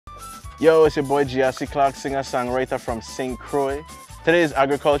Yo, it's your boy Gyasi Clarke, singer-songwriter from St. Croix. Today is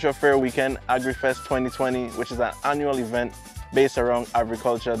Agriculture Fair Weekend, Agrifest 2020, which is an annual event based around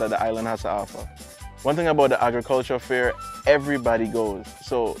agriculture that the island has to offer. One thing about the Agriculture Fair, everybody goes.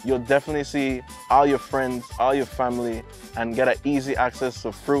 So you'll definitely see all your friends, all your family, and get an easy access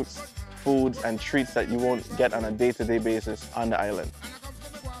to fruits, foods, and treats that you won't get on a day-to-day basis on the island.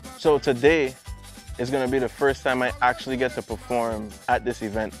 So today is going to be the first time I actually get to perform at this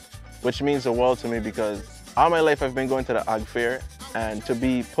event, which means the world to me because all my life I've been going to the Ag Fair, and to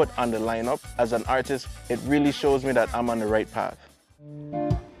be put on the lineup as an artist, it really shows me that I'm on the right path.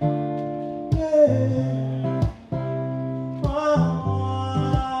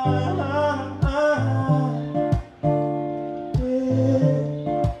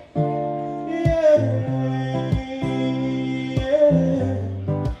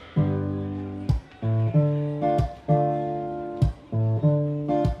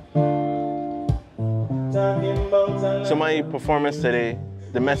 So my performance today,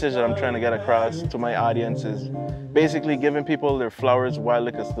 the message that I'm trying to get across to my audience is basically giving people their flowers while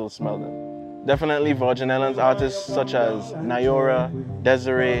they can still smell them. Definitely Virgin Islands artists such as Nayora,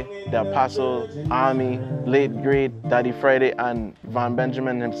 Desiree, The Apostle, Army, Late Great, Daddy Friday, and Van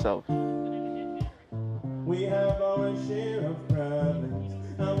Benjamin himself. We have our share of problems.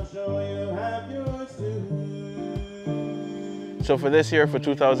 I'm sure you have yours too. So for this year, for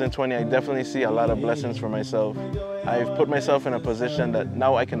 2020, I definitely see a lot of blessings for myself. I've put myself in a position that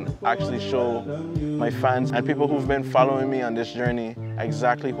now I can actually show my fans and people who've been following me on this journey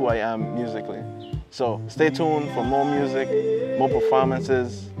exactly who I am musically. So stay tuned for more music, more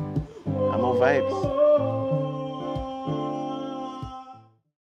performances, and more vibes.